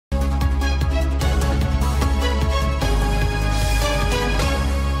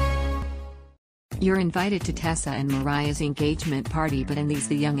You're invited to Tessa and Mariah's engagement party, but in these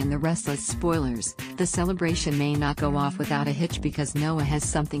The Young and the Restless spoilers, the celebration may not go off without a hitch because Noah has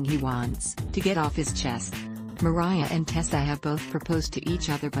something he wants to get off his chest. Mariah and Tessa have both proposed to each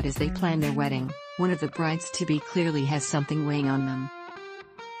other, but as they plan their wedding, one of the brides-to-be clearly has something weighing on them.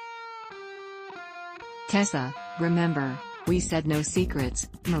 Tessa, remember, we said no secrets,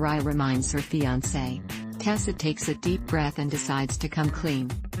 Mariah reminds her fiancé. Tessa takes a deep breath and decides to come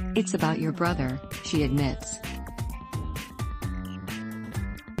clean. It's about your brother, she admits.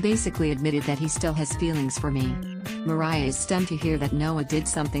 Basically admitted that he still has feelings for me. Mariah is stunned to hear that Noah did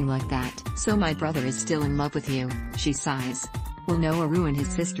something like that. So my brother is still in love with you, she sighs. Will Noah ruin his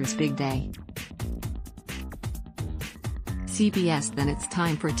sister's big day? CBS. Then it's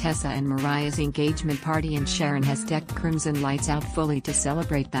time for Tessa and Mariah's engagement party, and Sharon has decked crimson lights out fully to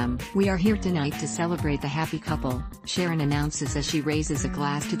celebrate them. We are here tonight to celebrate the happy couple, Sharon announces as she raises a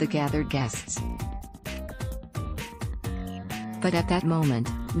glass to the gathered guests. But at that moment,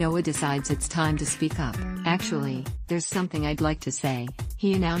 Noah decides it's time to speak up. Actually, there's something I'd like to say,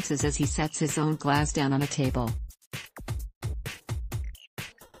 he announces as he sets his own glass down on a table.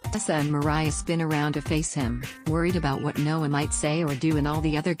 Tessa and Mariah spin around to face him, worried about what Noah might say or do, and all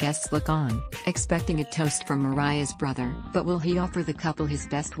the other guests look on, expecting a toast from Mariah's brother. But will he offer the couple his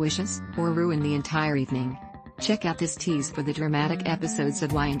best wishes, or ruin the entire evening? Check out this tease for the dramatic episodes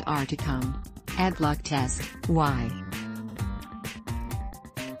of Y&R to come. Ad block Tess, why?